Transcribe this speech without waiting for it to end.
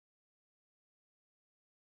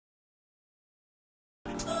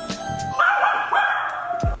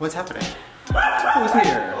What's happening? Who's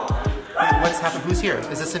here? What's happening? Who's here?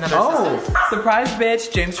 Is this another sister? Surprise,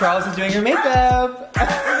 bitch! James Charles is doing your makeup. Is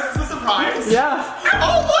this a surprise? Yeah.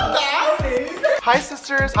 Oh, look that! Hi,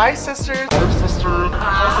 sisters. Hi, sisters. Hi, sister.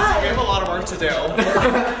 We have a lot of work to do.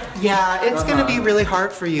 Yeah, it's gonna be really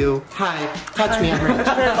hard for you. Hi, touch me. I'm ready.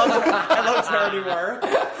 I love charity work.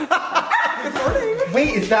 Good morning.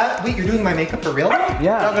 Wait, you're doing my makeup for real?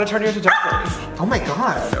 Yeah. I'm gonna turn you into Jeffree. Oh my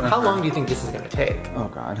god. How long do you think this is gonna take? Oh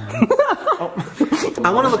god. I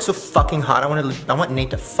want to look so fucking hot. I want Nate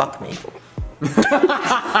to fuck me. In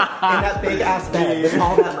that big ass bed with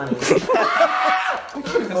all that money.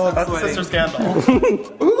 Oh, that's a sister scandal.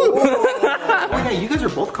 Oh yeah, you guys are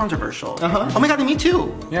both controversial. Oh my god, and me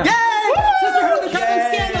too. Yeah. Yay! Sisterhood of the shopping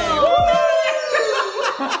scandal!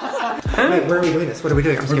 Wait, where are we doing this? What are we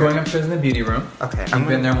doing? We're going upstairs in the beauty room. Okay. You've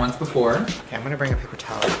been there once before. Okay, I'm gonna bring a paper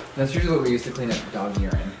towel. That's usually what we use to clean up dog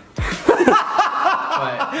urine.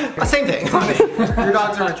 But Same thing. Your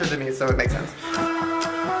dogs are richer than me, so it makes sense.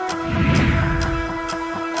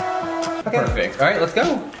 Okay. perfect. All right, let's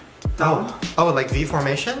go. Oh, like V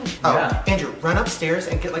formation? Oh, Yeah. Andrew, run upstairs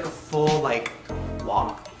and get like a full like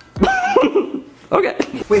walk. Okay.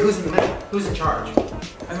 Wait, who's in the middle? Who's in charge?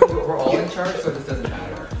 I mean, we're all in charge, so this doesn't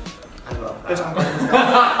matter. I love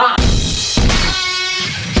that.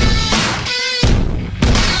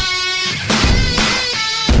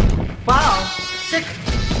 Wow, sick.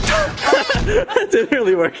 That didn't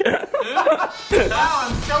really work out. Wow,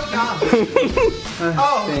 I'm so young.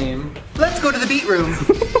 Oh, Same. let's go to the beat room.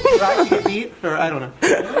 Right, you get beat? Or I don't know.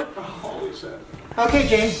 Holy shit. Okay,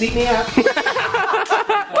 James, beat me up.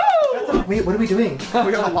 Wait, what are we doing? We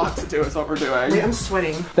have a lot to do is what we're doing. Wait, I'm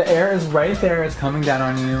sweating. The air is right there. It's coming down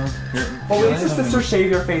on you. Well, wait, your sister shave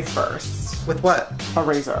your face first. With what? A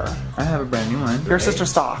razor. I have a brand new one. Your sister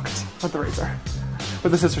stocked with the razor.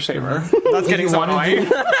 With the sister shaver. That's getting so wanna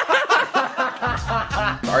annoying.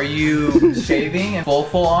 Are you shaving and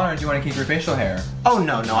full on, or do you want to keep your facial hair? Oh,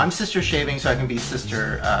 no, I'm sister shaving so I can be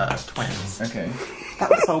sister twins. Okay. That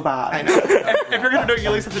was so bad. I know. If you're gonna do it, you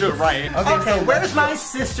at least have to do it right. Okay, so where's my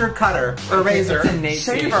sister cutter or razor? It's a Nate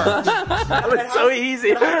Shaver. That was so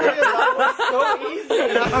easy. Okay.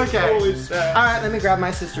 Holy shit. Alright, let me grab my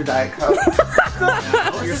sister Diet Coke.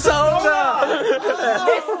 You're so dumb.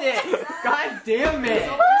 Missed it! God damn it!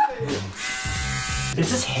 Is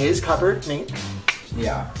this his cupboard, Nate?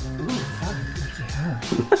 Yeah. Ooh, fuck. Yeah.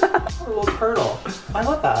 A little turtle. I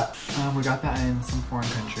love that. We got that in some foreign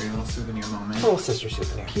country. A little souvenir moment. A little sister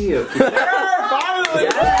souvenir. Cute. Finally!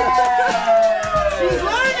 She's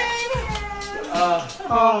learning!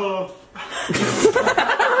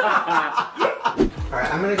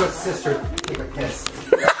 Alright, I'm gonna go sister take a piss.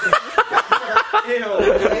 Ew.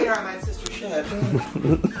 Later I might sister shit.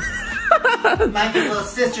 Might be a little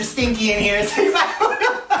sister stinky in here.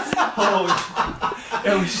 Holy shit.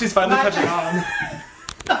 She's finally catching on.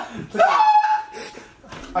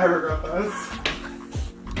 I regret this.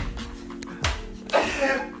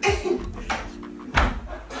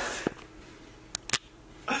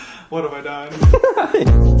 What have I done?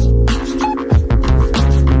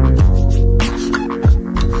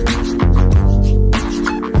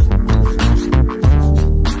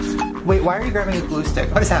 Wait, why are you grabbing a glue stick?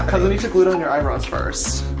 What is Because I happening? need to glue down your eyebrows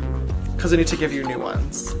first. Because I need to give you new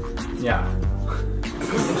ones. Yeah.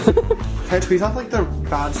 Can I tweeze off like the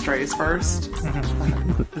bad strays first?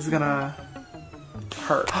 This is gonna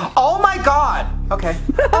hurt. Oh my god! Okay.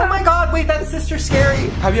 Oh my god, wait, that's sister scary.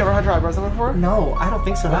 Have you ever had your eyebrows done before? No, I don't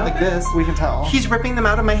think so. Not like this. We can tell. He's ripping them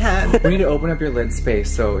out of my head. We need to open up your lid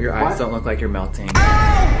space so your eyes What? don't look like you're melting.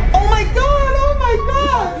 Ow! Oh my god! Oh my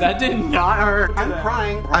god! That did not hurt. I'm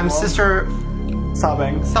crying. I'm sister.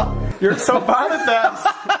 Sobbing. You're so bad at this.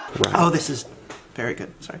 Oh, this is very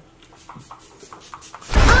good. Sorry.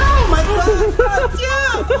 Oh my god!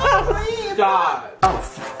 Yeah! Stop. Oh,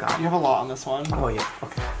 thank god. You have a lot on this one. Oh yeah.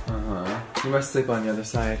 Okay. You must sleep on the other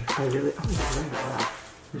side. I really. Oh, you're very good.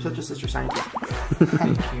 You're such a sister scientist.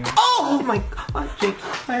 Thank you. Oh my god, Jake!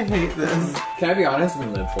 I hate this. Can I be honest? We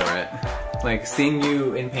live for it. Like, seeing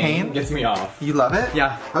you in pain, Pain? gets me off. You love it?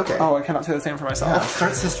 Yeah. Okay. Oh, I cannot say the same for Yeah, myself.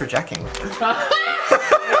 start sister jacking.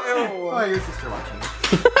 Oh, your sister watching.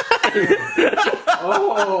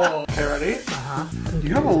 Oh. Okay, ready?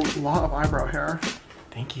 You have a lot of eyebrow hair.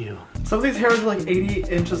 Thank you. Some of these hairs are like 80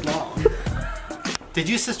 inches long. Did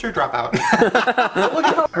you sister drop out?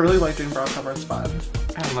 I really like doing brow cover, it's fun.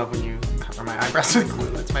 I love when you cover my eyebrows with glue.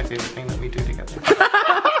 That's my favorite thing that we do together.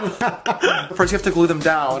 First you have to glue them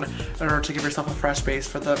down in order to give yourself a fresh base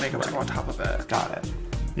for the makeup to go on top of it. Got it.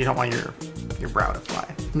 You don't want your brow to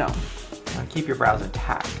fly. No. You want to keep your brows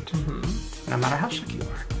intact. No matter how shook you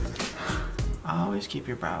are. Always keep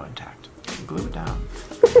your brow intact. Glue it down.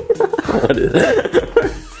 What is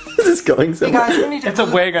this going so? Hey guys, we need to It's a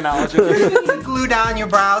wig analogy. we need to glue down your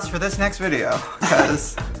brows for this next video.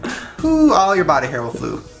 Because, all your body hair will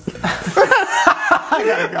flew. I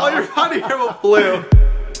gotta go. All your body hair will blue.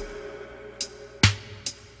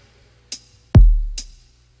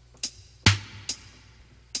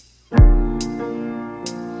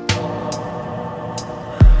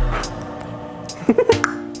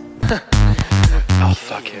 I'll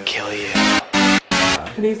fucking kill you.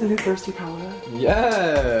 Can I use the new thirsty palette?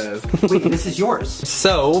 Yes. Wait, this is yours.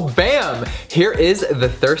 So, bam! Here is the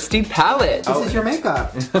Thirsty palette. This is your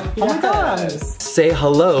makeup. Oh my god. Say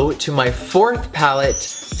hello to my fourth palette,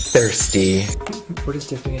 Thirsty. We're just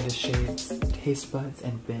dipping into shades, taste buds,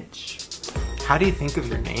 and bitch. How do you think of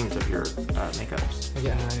your names of your makeups?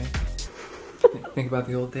 Yeah, think about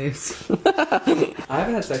the old days. I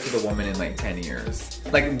haven't had sex with a woman in like 10 years.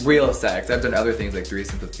 Like real sex. I've done other things like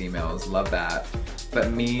threesomes with females. Love that.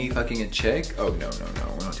 But me fucking a chick? Oh no, no,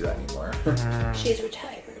 no. We don't do that anymore. She's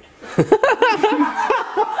retired.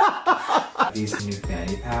 These new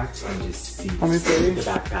fanny packs are just seized. Let me see. The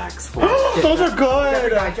backpacks. Those are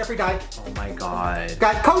good. Jeffree died. Oh my god.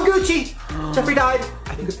 God, code Gucci. Jeffree died.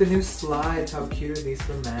 I think of the new slides. How cute are these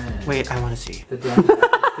for men? Wait, I want to see. The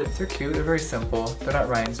they're cute. They're very simple. They're not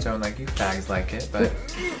rhinestone like you fags like it, but.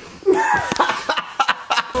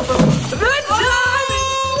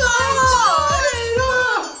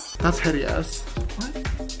 That's hideous.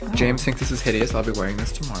 James thinks this is hideous. I'll be wearing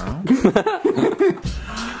this tomorrow.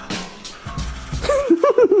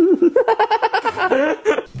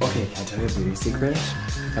 Okay, can I tell you a beauty secret?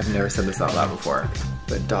 I've never said this out loud before,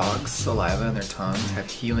 but dogs' saliva and their tongues have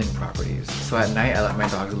healing properties. So at night, I let my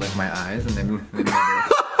dogs lick my eyes and they never.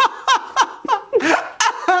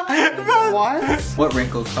 What? What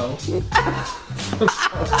wrinkles, ho?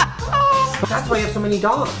 That's why you have so many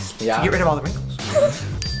dogs. Yeah. To get rid of all the wrinkles.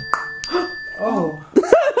 Oh.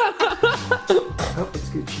 Oh, it's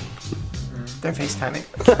Gucci. They're FaceTiming.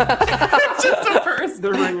 Just a purse.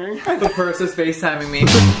 They're ringing. The purse is FaceTiming me.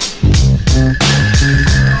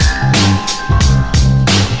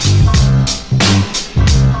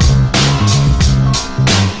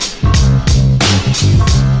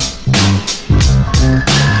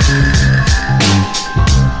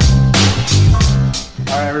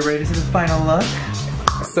 Alright, are we ready to see the final look?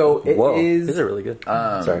 So it is. These are really good.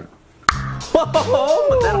 Sorry.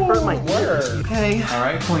 Whoa, that hurt my ear. Okay.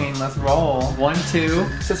 Alright, queen, let's roll. 1, 2.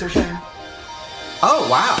 Sister shame. Oh,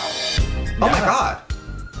 wow. Oh my god.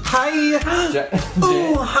 Hi.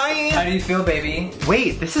 Ooh, hi. How do you feel, baby?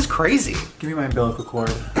 Wait, this is crazy. Give me my umbilical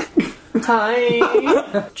cord.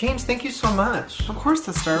 Hi. James, thank you so much. Of course,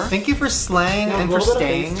 sister. Thank you for slaying Yeah, and a for little bit of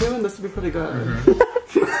staying. face too, and this will be pretty good.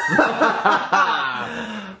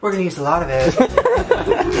 We're gonna use a lot of it.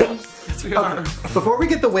 Yes, we are. Before we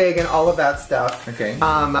get the wig and all of that stuff, Okay.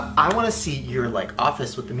 I want to see your like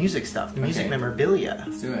office with the music stuff, the music Okay. memorabilia.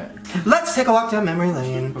 Let's do it. Let's take a walk down memory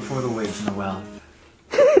lane. Before the wigs and the wealth.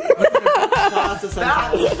 That's a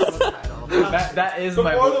sentence. That is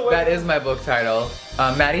my my book title.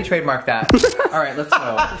 Maddie, trademark that. All right, let's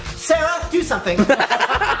go. Sarah, do something.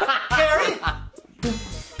 Gary.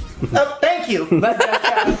 Oh, thank you.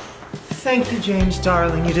 Thank you, James,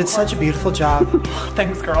 darling. You did such a beautiful job.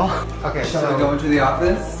 Thanks, girl. Okay, Shall we go into the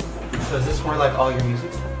office? So is this where like all your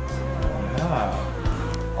music stuff? Yeah.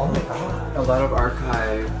 Oh my god. A lot of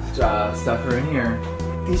archived stuff are in here.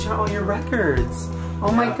 These are all your records.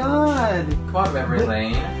 Oh my god. Come on, memory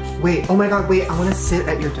lane. Wait, oh my god, wait, I want to sit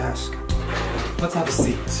at your desk. Let's have a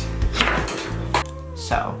seat.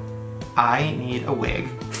 So, I need a wig.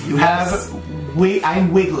 You have wig,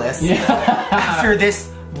 I'm wigless. Yeah. After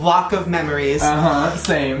this block of memories.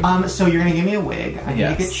 Same. So you're gonna give me a wig. I need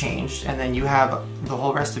Yes. to get changed, and then you have the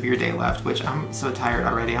whole rest of your day left, which I'm so tired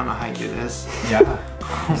already. I don't know how you do this. Yeah.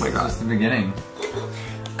 Oh my god. Just the beginning.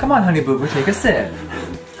 Come on, honey boo boo, take a sip.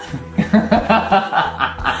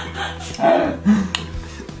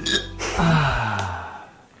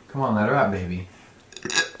 Come on, let her out, baby.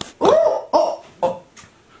 Oh!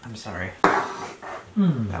 I'm sorry.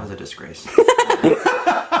 That was a disgrace.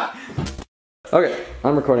 Okay,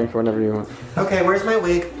 I'm recording for whenever you want. Okay, where's my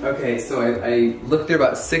wig? Okay, so I looked through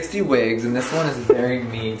about 60 wigs, and this one is very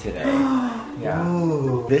me today. Yeah.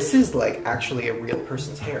 Ooh, this is like actually a real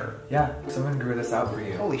person's hair. Yeah, someone grew this out for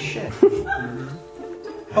you. Holy shit.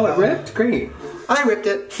 Oh, it ripped? Great. I ripped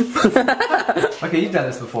it. Okay, you've done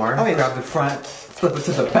this before. Oh, yeah. Grab the front, flip it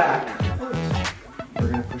to the back. We're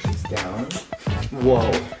gonna push this down. Whoa.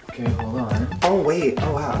 Okay, hold on. Oh wait,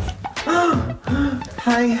 oh wow.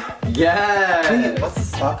 Hi. Yes! Wait, what the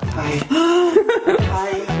fuck? Hi.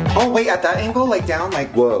 Hi. Oh wait, at that angle, like down,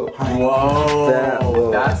 like. Whoa. Hi.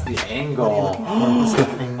 Whoa. That's the angle. What's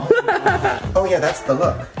happening? Oh yeah, that's the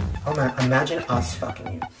look. Oh man, imagine us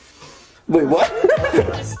fucking you. Wait, what?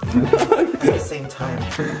 At the same time.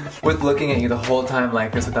 With looking at you the whole time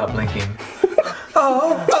like this without blinking.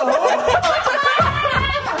 Oh.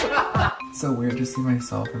 It's so weird to see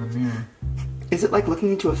myself in the mirror. Is it like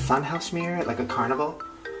looking into a funhouse mirror at like a carnival?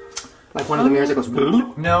 Like one of the mirrors that goes.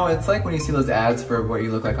 No, it's like when you see those ads for what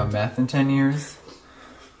you look like on meth in 10 years.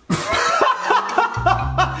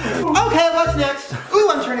 Okay, what's next? Ooh,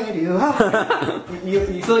 I'm turning into you.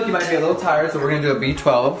 You feel like you might be a little tired, so we're gonna do a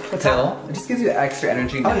B12 pill. It just gives you the extra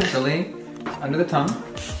energy naturally under the tongue.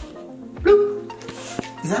 Bloop.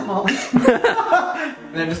 Is that Molly?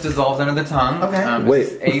 And then it just dissolves under the tongue. Okay.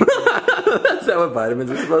 Wait. That's not what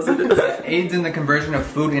vitamins are supposed to do. Aids in the conversion of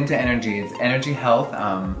food into energy. It's energy health.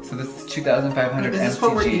 So this is 2,500 mcg. Is this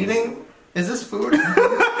what we're eating? Is this food?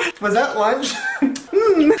 Was that lunch?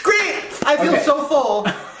 Great! I feel so full.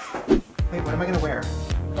 Wait, what am I gonna wear?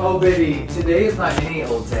 Oh baby, today is not any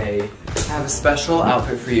old day. I have a special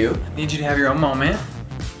outfit for you. Need you to have your own moment.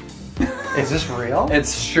 Is this real?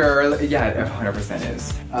 It's sure, yeah, it 100%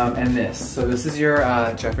 is. And this, so this is your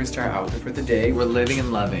Jeffree Star outfit for the day. We're living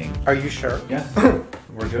and loving. Are you sure? Yeah,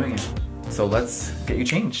 we're doing it. So let's get you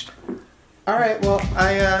changed. Alright, well,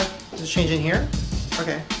 I just change in here?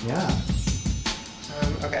 Okay. Yeah.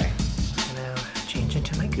 Okay. I'm gonna change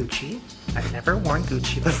into my Gucci. I've never worn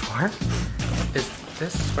Gucci before. Is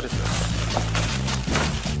this, what is this?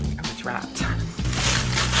 Oh, it's wrapped.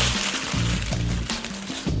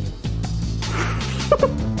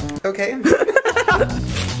 Okay.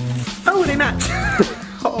 Oh, they match.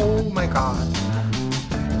 Oh my god.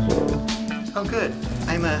 Oh good.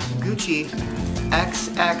 I'm a Gucci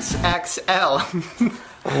XXXL.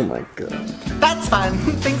 Oh my god. That's fun.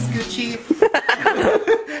 Thanks, Gucci.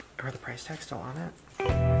 Are the price tags still on it?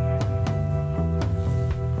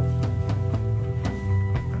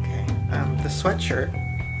 Okay. The sweatshirt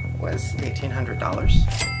was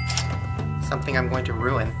 $1,800. Something I'm going to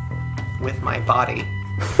ruin with my body.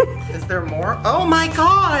 Is there more? Oh my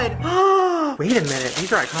god! Wait a minute.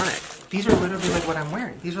 These are iconic. These are literally like what I'm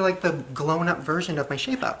wearing. These are like the blown up version of my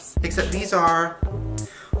shape ups. Except these are,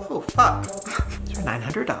 oh fuck. These are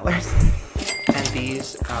 $900. And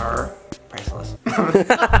these are priceless.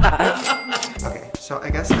 Okay, so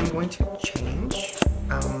I guess I'm going to change.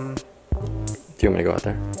 Do you want me to go out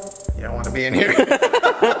there? You don't want to be in here.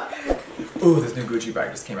 Ooh, this new Gucci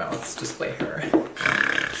bag just came out. Let's display her.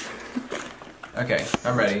 Okay,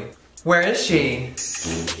 I'm ready. Where is she?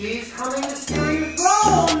 She's coming to steal your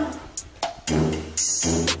phone.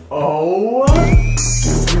 Oh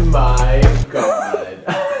my god.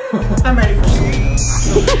 I'm ready for sleep.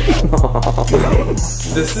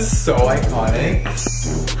 This is so iconic.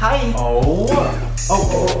 Hi. Oh,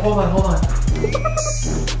 hold on.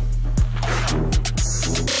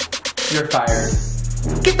 You're fired.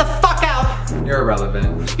 Get the fuck out. You're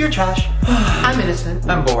irrelevant. You're trash. I'm innocent.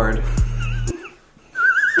 I'm bored.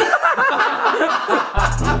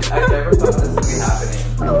 I never thought this would be happening.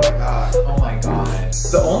 Oh my god. Oh my god.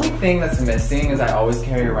 The only thing that's missing is I always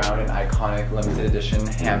carry around an iconic limited edition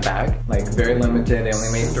handbag. Like very limited, they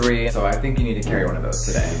only made 3. So I think you need to carry one of those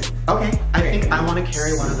today. Okay, I think I want to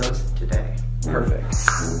carry one of those today. Perfect.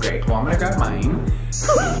 Great. Well, I'm gonna grab mine.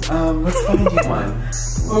 Let's find you one.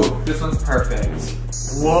 Ooh, this one's perfect.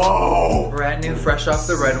 Whoa! Brand new, fresh off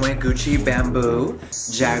the runway, Gucci Bamboo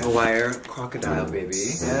Jaguar Crocodile, baby.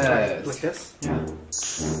 Yes. Like this? Yeah.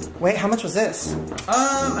 Wait, how much was this?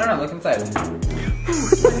 I don't know, look inside. This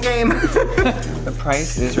game. The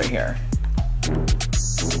price is right here.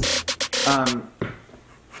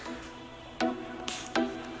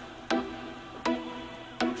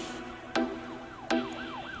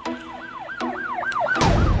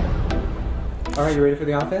 Alright, you ready for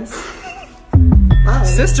the office? Hi.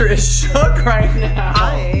 Sister is shook right now.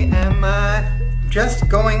 I am just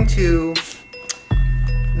going to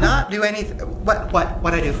not do anything. What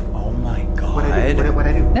I do? Oh my god. What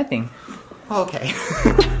I do? Nothing. Okay.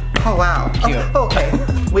 Oh wow. Cute. Okay.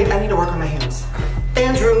 Wait, I need to work on my hands.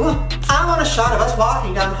 Andrew, I want a shot of us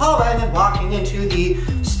walking down the hallway and then walking into the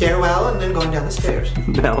stairwell and then going down the stairs. I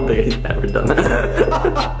don't think he's ever done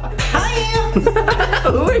that. Hi!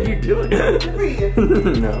 What are you doing? Jeffree.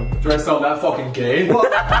 No. Do I sound that fucking gay?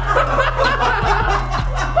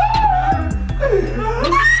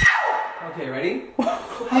 Okay, ready?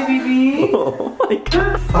 Hi, baby. Oh my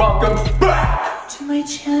god. Welcome back To my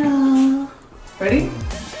channel. Ready?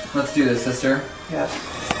 Let's do this, sister. Yes.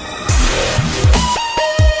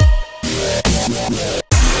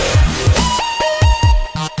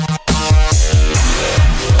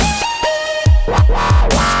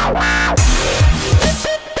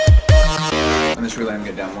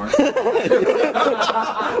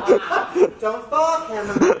 Don't fall,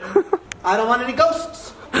 cameraman. I don't want any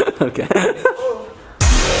ghosts. Okay.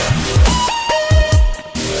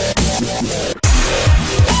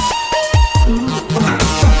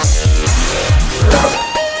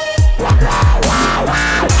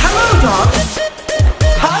 Hello, dog.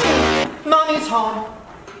 Hi. Mommy's home.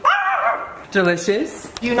 Delicious.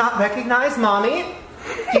 Do you not recognize Mommy?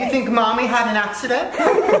 Do you think Mommy had an accident?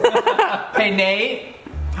 Hey, Nate.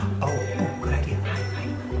 Oh, good idea.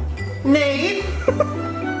 Nate?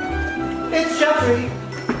 It's Jeffree.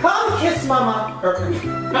 Come kiss Mama. I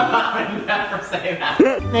would never say that.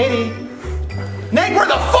 Nate. Nate, where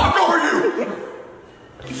the fuck are you?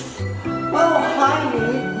 Oh, hi,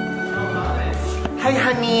 Nate. Oh, Hi,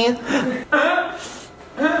 honey.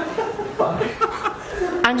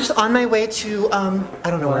 I'm just on my way to, I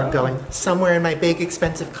don't know where I'm going. Somewhere in my big,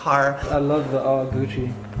 expensive car. I love the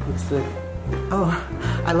Gucci. Looks sick. Oh,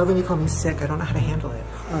 I love when you call me sick. I don't know how to handle it.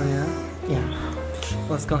 Oh, yeah? Yeah.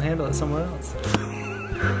 Let's go handle it somewhere else.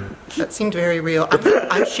 That seemed very real.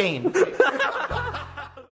 I'm Shane.